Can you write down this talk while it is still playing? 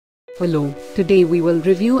Hello, today we will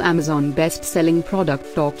review Amazon best-selling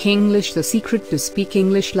product Talk English: The Secret to Speak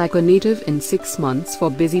English Like a Native in 6 Months for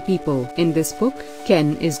Busy People. In this book,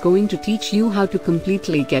 Ken is going to teach you how to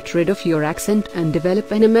completely get rid of your accent and develop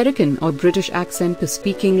an American or British accent to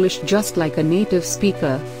speak English just like a native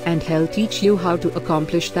speaker, and he'll teach you how to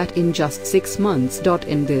accomplish that in just 6 months.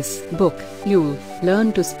 In this book, you'll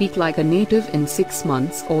learn to speak like a native in 6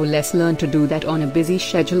 months or less. Learn to do that on a busy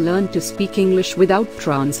schedule. Learn to speak English without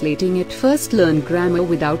translating it first. Learn grammar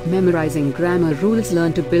without memorizing grammar rules.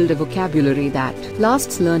 Learn to build a vocabulary that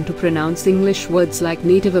lasts. Learn to pronounce English words like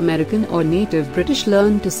Native American or Native British.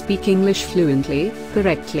 Learn to speak English fluently,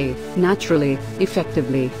 correctly, naturally,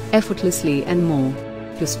 effectively, effortlessly and more.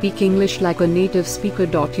 To speak English like a native speaker.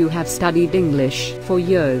 You have studied English for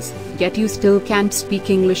years, yet you still can't speak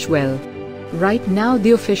English well. Right now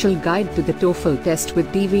the official guide to the TOEFL test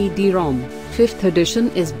with DVD-ROM, 5th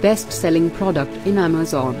edition is best-selling product in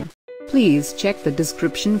Amazon. Please check the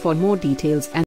description for more details and